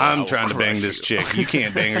Marine Corps. I'm trying to bang this chick. You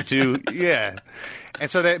can't bang her too. Yeah. And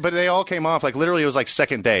so they all came off, like, literally it was like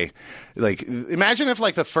second day. Like, imagine if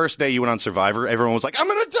like the first day you went on Survivor, everyone was like, I'm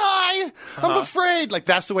going to die. I'm afraid. Like,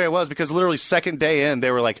 that's the way it was, because literally second day in, they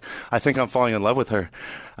were like, I think I'm falling in love with her.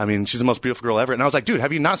 I mean, she's the most beautiful girl ever. And I was like, dude,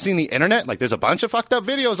 have you not seen the internet? Like, there's a bunch of fucked up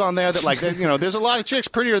videos on there that, like, there's a lot of chicks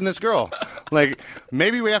prettier than this girl. Like,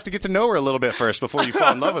 maybe we have to get to know her a little bit first before you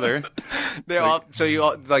fall in love with her. You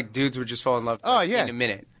all like dudes would just fall in love. Oh, yeah. in a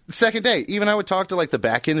minute. Second day, even I would talk to like the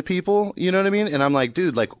back end people, you know what I mean? And I'm like,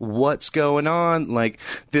 dude, like, what's going on? Like,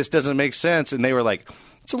 this doesn't make sense. And they were like,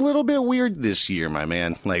 it's a little bit weird this year, my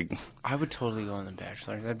man. Like, I would totally go on The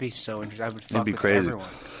Bachelor. That'd be so interesting. I would fuck be with crazy. everyone.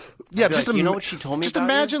 yeah, be just like, you know what she told me Just about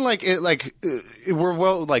you? imagine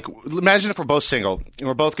imagine if we're both single and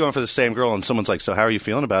we're both going for the same girl, and someone's like, so how are you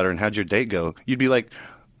feeling about her? And how'd your date go? You'd be like,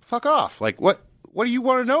 fuck off. Like, what? what do you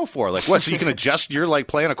want to know for? Like, what, so you can adjust your, like,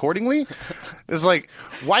 plan accordingly? It's like,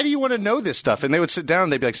 why do you want to know this stuff? And they would sit down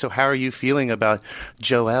and they'd be like, so how are you feeling about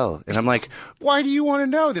Joelle? And I'm like, why do you want to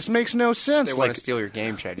know? This makes no sense. They like, want to steal your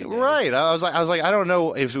game, Chad. Right. I was like, I don't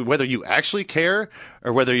know whether you actually care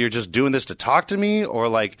or whether you're just doing this to talk to me, or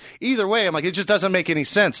like, either way, I'm like, it just doesn't make any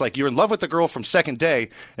sense. Like, you're in love with the girl from second day,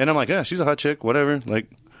 and I'm like, yeah, she's a hot chick, whatever. Like,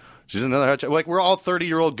 she's another hot chick. Like, we're all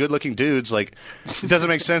 30-year-old good-looking dudes. Like, it doesn't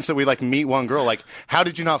make sense that we, like, meet one girl. Like, how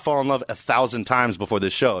did you not fall in love 1,000 times before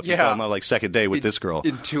this show if you fell in love, like, second day with this girl?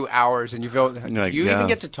 In 2 hours, and you feel... Like, do you even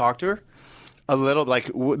get to talk to her? A little, like,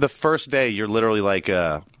 the first day, you're literally like,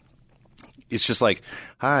 it's just like,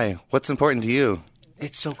 hi, what's important to you?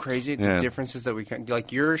 It's so crazy, the differences that we can...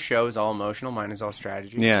 Like, your show is all emotional, mine is all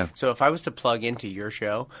strategy. Yeah. So if I was to plug into your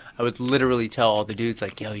show, I would literally tell all the dudes,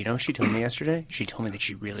 like, yo, you know what she told me yesterday? She told me that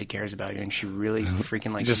she really cares about you, and she really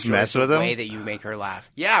freaking, like, just enjoys mess with the them? way that you make her laugh.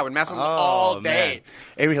 Yeah, I would mess with them all day. Man.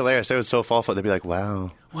 It'd be hilarious. They would so fall for it. They'd be like, wow.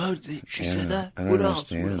 Well, she said that. I don't What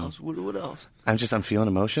understand. else? What else? I'm feeling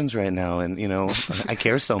emotions right now, and, you know, I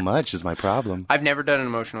care so much is my problem. I've never done an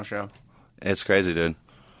emotional show. It's crazy, dude.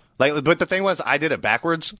 Like, but the thing was, I did it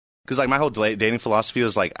backwards. Because, like, my whole dating philosophy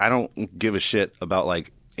is, like, I don't give a shit about,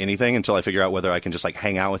 like, anything until I figure out whether I can just, like,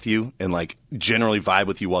 hang out with you and, like, generally vibe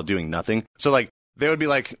with you while doing nothing. So, like, they would be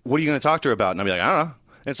like, what are you going to talk to her about? And I'd be like, I don't know.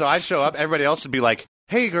 And so I'd show up. Everybody else would be like,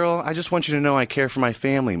 hey, girl, I just want you to know I care for my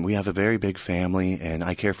family. We have a very big family, and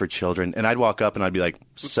I care for children. And I'd walk up, and I'd be like,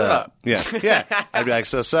 sup? Yeah. I'd be like,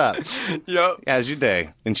 so sup? Yep. How's your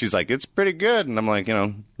day? And she's like, it's pretty good. And I'm like, you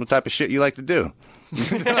know, what type of shit you like to do?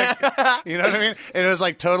 Like, you know what I mean? And it was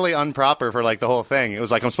like totally improper for like the whole thing. It was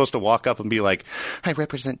like I'm supposed to walk up and be like, I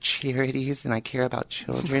represent charities and I care about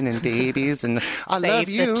children and babies and I love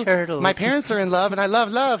you. the turtles. My parents are in love and I love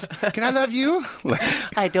love. Can I love you?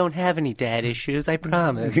 I don't have any dad issues, I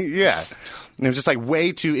promise. Yeah. And it was just like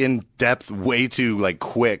way too in depth, way too like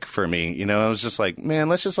quick for me. You know, I was just like, man,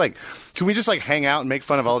 let's just like, can we just like hang out and make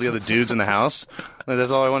fun of all the other dudes in the house? Like,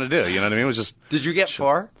 that's all I want to do. You know what I mean? It was just. Did you get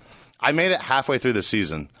far? I made it halfway through the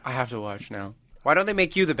season. I have to watch now. Why don't they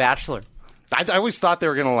make you the Bachelor? I always thought they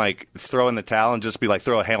were going to, like, throw in the towel and just be like,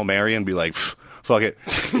 throw a Hail Mary and be like, fuck it.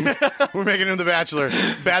 We're making him the Bachelor.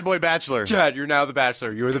 Bad boy Bachelor. Chad, you're now the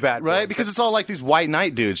Bachelor. You're the bad boy. Right? Because it's all like these white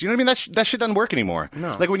knight dudes. You know what I mean? That shit doesn't work anymore.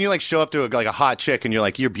 No. Like when you, like, show up to a hot chick and you're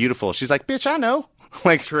like, you're beautiful. She's like, bitch, I know.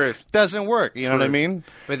 Like, Truth. Doesn't work. You know what I mean?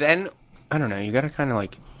 But then, I don't know, you got to kind of,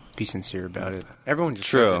 like, be sincere about it. Everyone just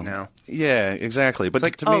says it now. Yeah, exactly. But It's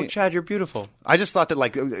like, to me, Chad, you're beautiful. I just thought that,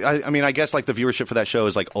 like, I mean, I guess, like, the viewership for that show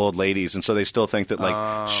is, like, old ladies, and so they still think that,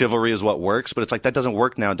 like, chivalry is what works, but it's like, that doesn't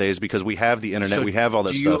work nowadays because we have the internet, So we have all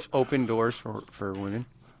that do stuff. you open doors for women?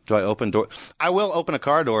 Do I open door? I will open a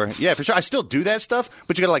car door. Yeah, for sure. I still do that stuff,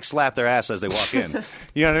 but you gotta, like, slap their ass as they walk in.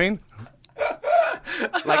 You know what I mean?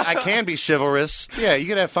 Like, I can be chivalrous. Yeah, you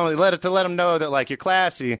can have fun with it. Let them know that, like, you're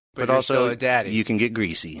classy, but you're also still a daddy. You can get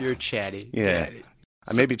greasy. You're chatty. Yeah. Daddy.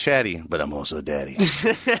 I may be chatty, but I'm also a daddy.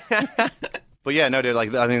 But yeah, no, dude,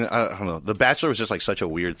 like, I mean, I don't know. The Bachelor was just, like, such a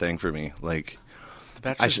weird thing for me. Like, The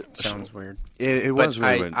Bachelor sounds weird. it But was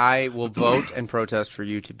really weird. I will vote and protest for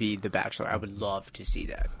you to be the Bachelor. I would love to see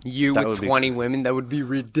that. You That with would be- 20 women, that would be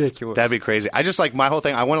ridiculous. That'd be crazy. I just, like, my whole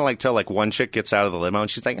thing, I want to, like, tell, like, one chick gets out of the limo, and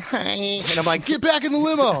she's like, hi. And I'm like, get back in the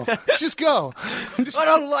limo. Just go. I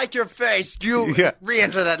don't like your face. You Yeah.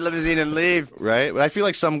 re-enter that limousine and leave. Right? But I feel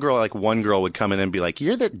like some girl, like, one girl would come in and be like,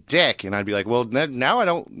 you're the dick. And I'd be like, well, now I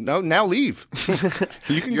don't know. Now leave.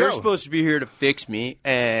 You can You're go. supposed to be here to fix me,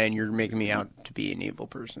 and you're making me out to be an evil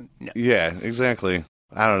person. No. Yeah, exactly.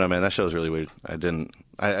 I don't know, man. That show's really weird. I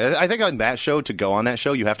think on that show, to go on that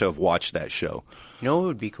show, you have to have watched that show. You know what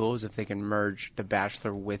would be cool is if they can merge The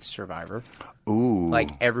Bachelor with Survivor. Ooh.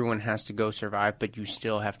 Like, everyone has to go survive, but you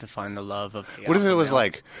still have to find the love of the What if it alpha was male.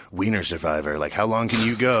 like Wiener Survivor? Like, how long can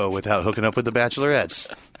you go without hooking up with the Bachelorettes?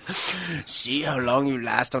 See how long you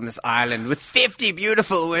last on this island with 50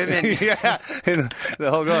 beautiful women. Yeah. And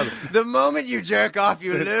the whole girl. The moment you jerk off,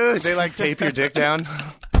 you lose. They, like, tape your dick down.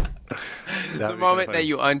 The moment that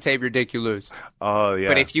you untape your dick, you lose. Oh, yeah.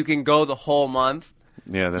 But if you can go the whole month,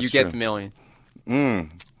 yeah, that's you true. get the million.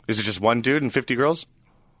 Is it just one dude and 50 girls?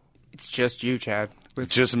 It's just you, Chad. With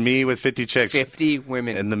Just me with 50 chicks. 50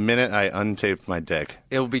 women. And the minute I untape my dick.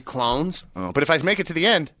 It'll be clones. Oh, but if I make it to the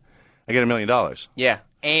end, I get $1 million. Yeah.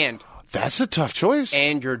 And That's a tough choice.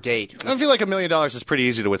 your date. I feel like $1 million is pretty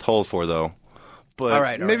easy to withhold for, though. But All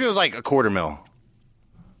right, maybe it was like $250,000.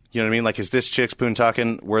 You know what I mean? Like, is this chick's poon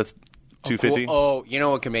talking worth $250,000? Oh, you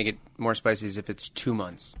know what can make it more spicy is if it's 2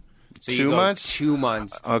 months. So 2 you go months? 2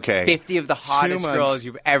 months. Okay. 50 of the 2 hottest months. girls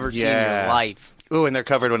you've ever seen in your life. Ooh, and they're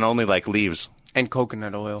covered in only, like, leaves. And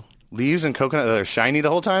coconut oil. leaves and coconut that are shiny the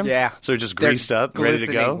whole time? Yeah. So they're just They're greased up, ready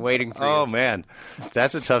to go? waiting for Oh, you. man.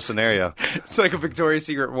 That's a tough scenario. It's like a Victoria's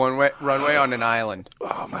Secret runway on an island.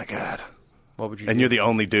 Oh, my God. What would you And do? you're the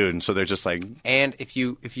only dude, so they're just like... And if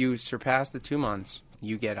you surpass the 2 months,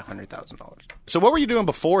 you get $100,000. So what were you doing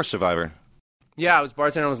before Survivor? Yeah, I was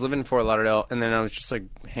bartending. I was living in Fort Lauderdale, and then I was just like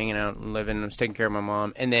hanging out and living. I was taking care of my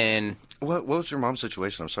mom, and then What was your mom's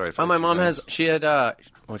situation? I'm sorry. If I my mom confused. she had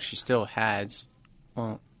she still has.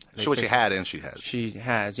 Well, So what she had and she has. She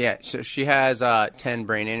has, yeah. So she has 10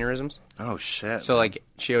 brain aneurysms. Oh, shit. So like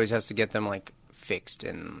she always has to get them like fixed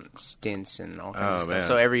and stints and all kinds of stuff. man.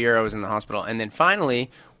 So every year I was in the hospital, and then finally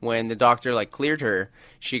when the doctor like cleared her,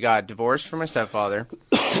 she got divorced from my stepfather,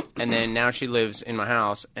 and then now she lives in my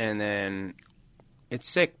house, and then it's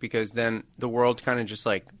sick because then the world kind of just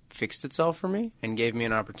like fixed itself for me and gave me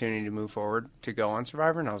an opportunity to move forward to go on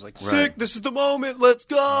Survivor, and I was like, sick, Right. this is the moment, let's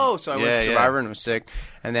go. So I went Yeah, to yeah. Survivor and was sick,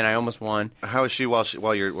 and then I almost won. How is she while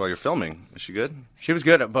you're filming? Is she good? She was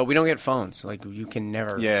good, but we don't get phones. Like you can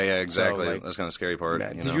never. Yeah, exactly. So, like, That's kind of scary part. yeah.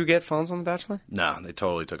 You Did know? you get phones on The Bachelor? No, they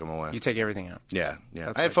totally took them away. You take everything out. Yeah.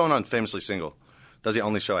 That's I had good. phone on Famously Single. That was the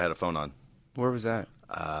only show I had a phone on. Where was that?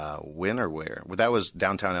 When or where? Well, that was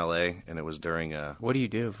downtown L.A., and it was during... What do you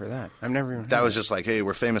do for that? I've never even. that heard was of just like, hey,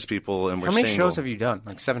 we're famous people, and we're How many single. shows have you done?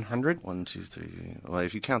 Like 700? 1, 2, 3... Well,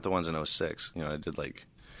 if you count the ones in 06, I did like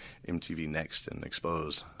MTV Next and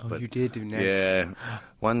Exposed. Oh, you did do Next. Yeah.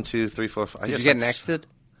 1, 2, 3, 4, 5... Did you get nexted?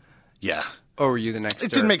 Yeah. Or were you the next?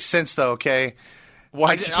 It didn't make sense, though, okay?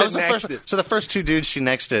 Why I did you was get the first, nexted? so the first two dudes she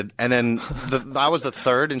nexted, and then I was the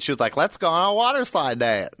third, and she was like, let's go on a water slide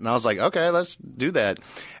day. And I was like, okay, let's do that.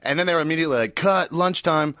 And then they were immediately like, cut,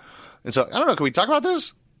 lunchtime. And so, I don't know, can we talk about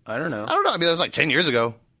this? I don't know. I don't know. I mean, that was like 10 years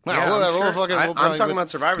ago. Yeah, Well, I'm whatever. sure. We'll fucking, I'm we'll probably- talking about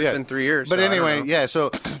Survivor. It's been 3 years. But so I don't anyway, know. yeah,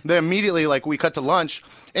 so then immediately, like, we cut to lunch,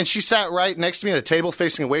 and she sat right next to me at a table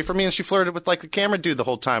facing away from me, and she flirted with, like, the camera dude the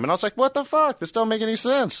whole time. And I was like, what the fuck? This don't make any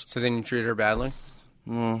sense. So then you treated her badly?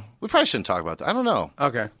 We probably shouldn't talk about that. I don't know.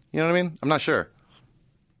 Okay. You know what I mean? I'm not sure.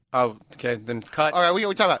 Oh, okay. Then cut. All right, we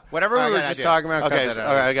talk about Whatever all right, we I were got an just idea. talking about, cut Okay, that so, out.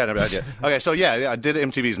 all right, I got an idea. Okay, so yeah, I did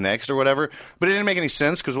MTV's Next or whatever, but it didn't make any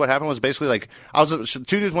sense because what happened was basically like two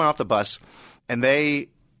dudes went off the bus and they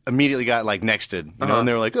immediately got like nexted, and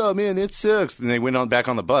they were like, "Oh man, that sucks," and they went on back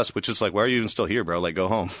on the bus, which is like, why are you even still here, bro? Like, go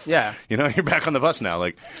home. Yeah. You're back on the bus now,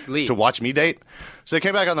 like Leave. to watch me date. So they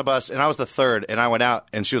came back on the bus, and I was the third, and I went out,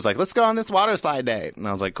 and she was like, "Let's go on this water slide date," and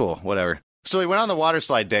I was like, "Cool, whatever." So we went on the water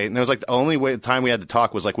slide date, and it was like the only time we had to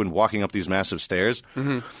talk was like when walking up these massive stairs.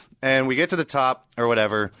 Mm-hmm. And we get to the top or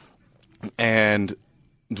whatever, and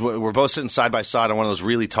we're both sitting side by side on one of those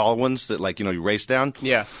really tall ones that like you race down.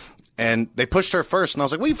 Yeah. And they pushed her first, and I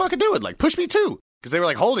was like, "What are you fucking doing? Like, push me too." Because they were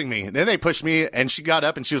like holding me. And then they pushed me, and she got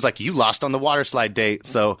up, and she was like, "You lost on the water slide date,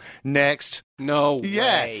 so next." No Yeah.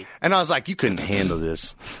 way. And I was like, "You couldn't handle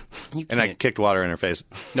this." You And I can't. kicked water in her face.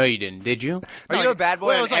 No, you didn't. Did you? Are No, you a bad boy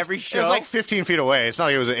well, it on was like- every show? It was like 15 feet away. It's not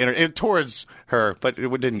like it was towards her, but it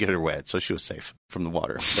didn't get her wet, so she was safe from the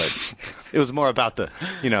water. But it was more about the,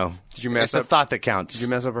 Did you mess it's the up? thought that counts. Did you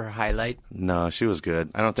mess up her highlight? No, she was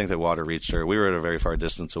good. I don't think that water reached her. We were at a very far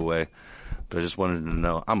distance away, but I just wanted to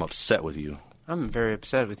know. I'm upset with you. I'm very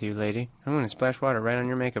upset with you, lady. I'm going to splash water right on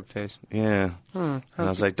your makeup face. Yeah. And I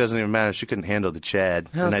was like, doesn't even matter. She couldn't handle the Chad.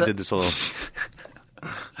 And I that- did this whole...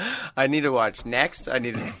 I need to watch Next. I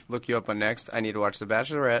need to look you up on Next. I need to watch The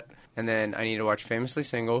Bachelorette. And then I need to watch Famously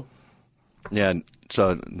Single. Yeah,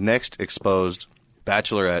 so next Exposed,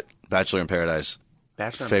 Bachelorette, Bachelor in Paradise,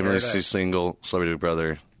 Bachelor in Famously Paradise. Single, Celebrity Big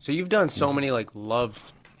Brother. So you've done so many, like, love,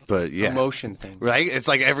 But yeah. emotion things. Right? It's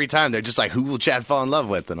like every time they're just like, who will Chad fall in love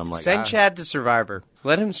with? And I'm like, Send Chad to Survivor.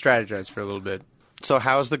 Let him strategize for a little bit. So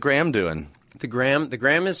how's the Graham doing? The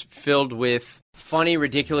Gram is filled with funny,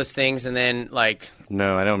 ridiculous things, and then, like...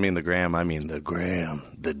 No, I don't mean the Graham. I mean the Graham,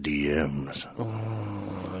 the DMs.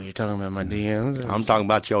 Oh, you're talking about my DMs? I'm talking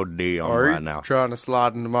about your DM Are right you now. trying to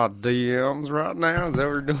slide into my DMs right now? Is that what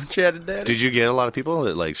we're doing, Chad and Daddy? Did you get a lot of people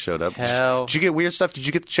that like showed up? Hell. Did you get weird stuff? Did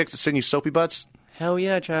you get the chicks that send you soapy butts? Hell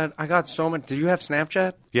yeah, Chad. I got so much. Did you have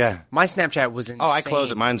Snapchat? Yeah. My Snapchat was insane. Oh, I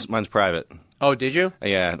closed it. Mine's private. Oh, did you?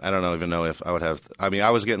 Yeah, I don't even know if I would have. I mean,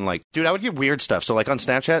 I was getting like, dude, I would get weird stuff. So like on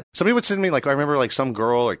Snapchat, somebody would send me like, I remember like some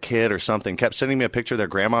girl or kid or something kept sending me a picture of their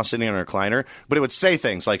grandma sitting on a recliner, but it would say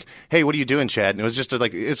things like, "Hey, what are you doing, Chad?" And it was just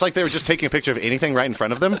like, it's like they were just taking a picture of anything right in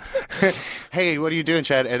front of them. "Hey, what are you doing,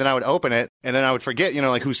 Chad?" And then I would open it, and then I would forget,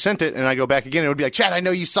 like who sent it, and I go back again, and it would be like, "Chad, I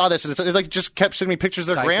know you saw this," and it like just kept sending me pictures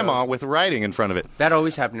of their Psychos. grandma with writing in front of it. That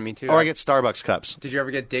always happened to me, too. Or I get Starbucks cups. Did you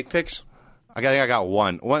ever get dick pics? I think I got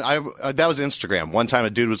one. That was Instagram. One time a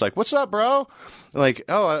dude was like, "What's up, bro?" Like,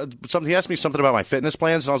 he asked me something about my fitness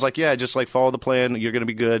plans, and I was like, "Yeah, just like follow the plan. You're gonna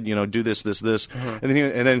be good. You know, do this, this, this." And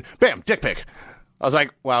then bam, dick pic. I was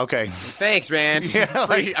like, "Wow, okay." Thanks, man. Yeah,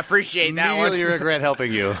 like, appreciate that one. Immediately regret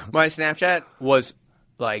helping you. My Snapchat was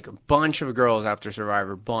like a bunch of girls after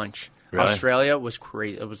Survivor. Bunch. Really? Australia was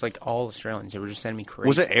crazy. It was like all Australians. They were just sending me crazy.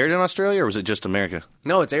 Was it aired in Australia or was it just America?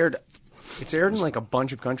 No, it's aired. It's aired in like a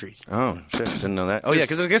bunch of countries. Oh, shit. Didn't know that. Oh, yeah,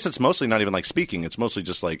 because I guess it's mostly not even like speaking. It's mostly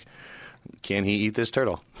just like, can he eat this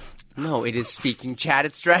turtle? No, it is speaking. Chad,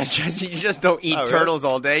 it's strategizing. You just don't eat really? turtles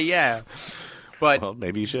all day. Yeah. But Well,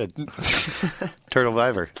 maybe you should. Turtle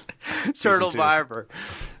Viver. Turtle Viper.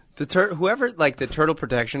 Whoever, like, the turtle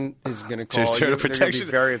protection is going to call you. Turtle They're protection. gonna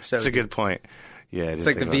be very upset. That's a good point. Yeah, It's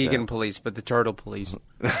like the vegan police, but the turtle police.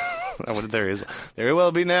 There is. There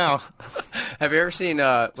will be now. Have you ever seen,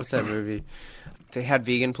 what's that movie? They had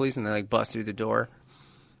vegan police and they, like, bust through the door.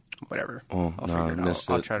 Whatever. Oh, I'll no, figure I it out.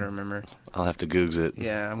 missed I'll it. try to remember. I'll have to Googs it.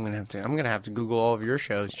 Yeah, I'm gonna have to Google all of your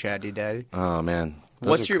shows, Chaddy Daddy. Oh, man.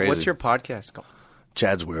 What's your podcast called?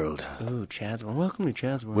 Chad's World. Ooh, Chad's World. Welcome to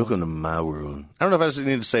Chad's World. Welcome to my world. I don't know if I just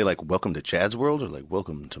need to say, like, welcome to Chad's world or, like,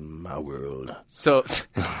 welcome to my world. So,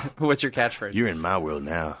 what's your catchphrase? You're in my world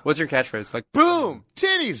now. What's your catchphrase? Like, boom!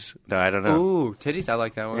 Titties! No, I don't know. Ooh, titties. I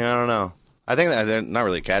like that one. Yeah, I don't know. I think they're not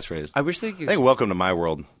really a catchphrase. I wish they could. I think welcome to my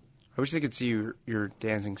world. I wish they could see your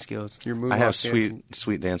dancing skills. Your moonwalk I have dancing.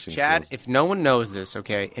 sweet dancing Chad, skills. if no one knows this,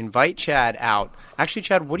 okay, invite Chad out. Actually,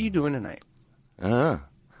 Chad, what are you doing tonight?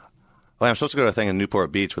 Well, I'm supposed to go to a thing in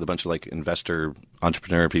Newport Beach with a bunch of, like, investor,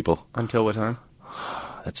 entrepreneur people. Until what time?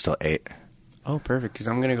 That's till 8. Oh, perfect, because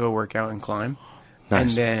I'm going to go work out and climb. Nice.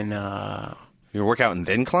 And then, You're going to work out and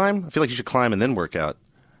then climb? I feel like you should climb and then work out.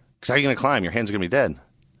 Because how are you going to climb? Your hands are going to be dead.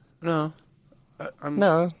 no.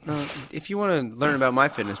 No. If you want to learn about my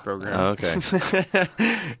fitness program. Oh, okay.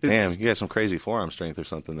 Damn, you got some crazy forearm strength or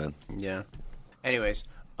something then. Yeah. Anyways,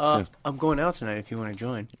 I'm going out tonight if you want to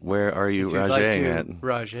join. Where are you If you'd like raging to, at?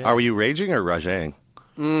 rage. Are you raging or raging?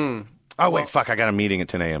 Oh, wait, fuck, I got a meeting at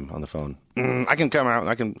 10 a.m. on the phone. I can come out.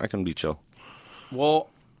 I can be chill. Well,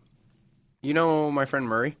 you know my friend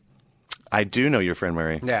Murray? I do know your friend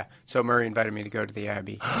Murray. Yeah. So Murray invited me to go to the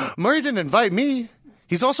Abbey. Murray didn't invite me.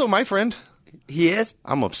 He's also my friend. He is?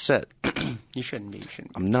 I'm upset. You shouldn't be.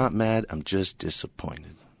 I'm not mad. I'm just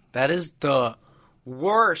disappointed. That is the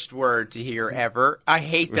worst word to hear ever. I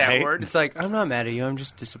hate that Right? word. It's like, I'm not mad at you. I'm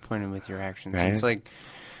just disappointed with your actions. Right? It's like,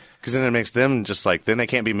 Because then it makes them just like, then they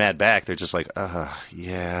can't be mad back. They're just like,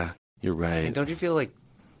 yeah, you're right. and don't you feel like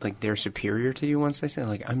they're superior to you once they say,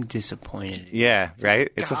 like, I'm disappointed. Yeah,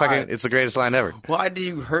 right? It's God. it's the greatest line ever. Why do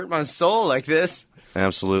you hurt my soul like this?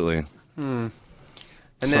 Absolutely.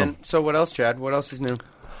 And then, so what else, Chad? What else is new?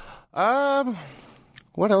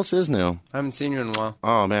 What else is new? I haven't seen you in a while.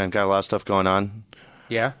 Oh, man, got a lot of stuff going on.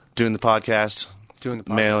 Yeah? Doing the podcast. Doing the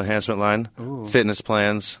podcast. Male enhancement line. Ooh. Fitness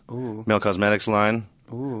plans. Ooh. Male cosmetics line.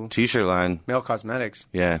 Ooh. T-shirt line. Male cosmetics.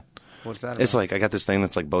 Yeah. What's that about? It's like I got this thing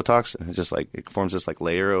that's like Botox, and it just like it forms this like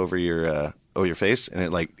layer over your face, and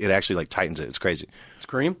it actually like tightens it. It's crazy. It's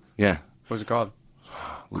cream? Yeah. What's it called?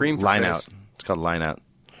 Cream for Line face. out. It's called line out.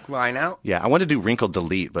 Line out? Yeah, I wanted to do wrinkle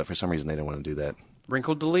delete, but for some reason they didn't want to do that.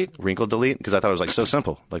 Wrinkle delete? Wrinkle delete because I thought it was like so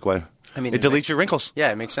simple. Like why? I mean, it deletes your wrinkles.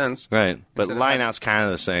 Yeah, it makes sense. Right, but Instead of line having- out's kind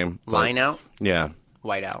of the same. but- Line out? Yeah,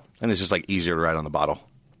 White out. and it's just like easier to write on the bottle.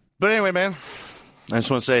 But anyway, man, I just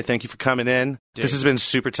want to say thank you for coming in. Dude. This has been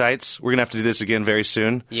Super Tights. We're gonna have to do this again very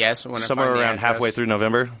soon. Yes, when I Somewhere find the around address. halfway through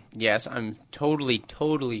November. Yes, I'm totally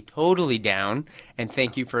down. And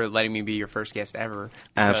thank you for letting me be your first guest ever. because-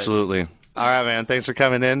 Absolutely. All right, man. Thanks for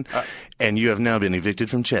coming in. And you have now been evicted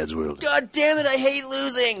from Chad's World. God damn it, I hate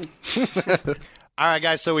losing. All right,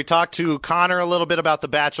 guys. So we talked to Connor a little bit about The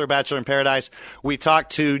Bachelor, Bachelor in Paradise. We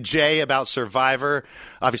talked to Jay about Survivor.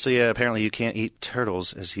 Obviously, apparently you can't eat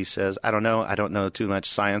turtles, as he says. I don't know. I don't know too much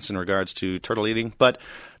science in regards to turtle eating, but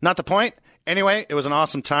not the point. Anyway, it was an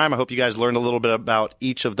awesome time. I hope you guys learned a little bit about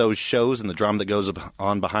each of those shows and the drama that goes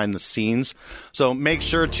on behind the scenes. So make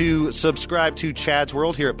sure to subscribe to Chad's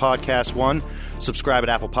World here at Podcast One. Subscribe at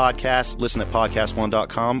Apple Podcasts, listen at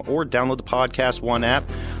podcastone.com, or download the Podcast One app.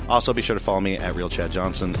 Also, be sure to follow me at Real Chad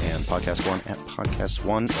Johnson and Podcast One at Podcast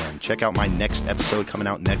One, and check out my next episode coming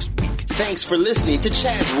out next week. Thanks for listening to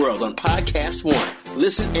Chad's World on Podcast One.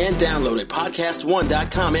 Listen and download at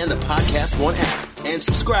podcastone.com and the Podcast One app. And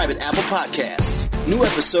subscribe at Apple Podcasts. New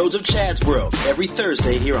episodes of Chad's World every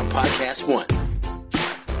Thursday here on Podcast One.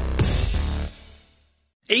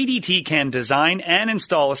 ADT can design and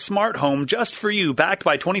install a smart home just for you, backed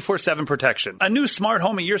by 24/7 protection. A new smart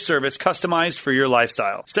home at your service, customized for your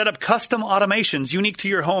lifestyle. Set up custom automations unique to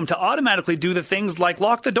your home to automatically do the things like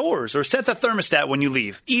lock the doors or set the thermostat when you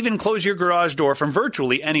leave. Even close your garage door from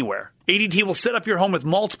virtually anywhere. ADT will set up your home with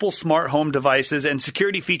multiple smart home devices and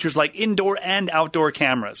security features like indoor and outdoor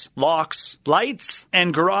cameras, locks, lights,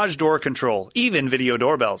 and garage door control, even video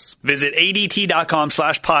doorbells. Visit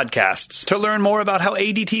ADT.com/podcasts to learn more about how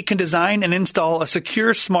ADT can design and install a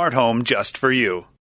secure smart home just for you.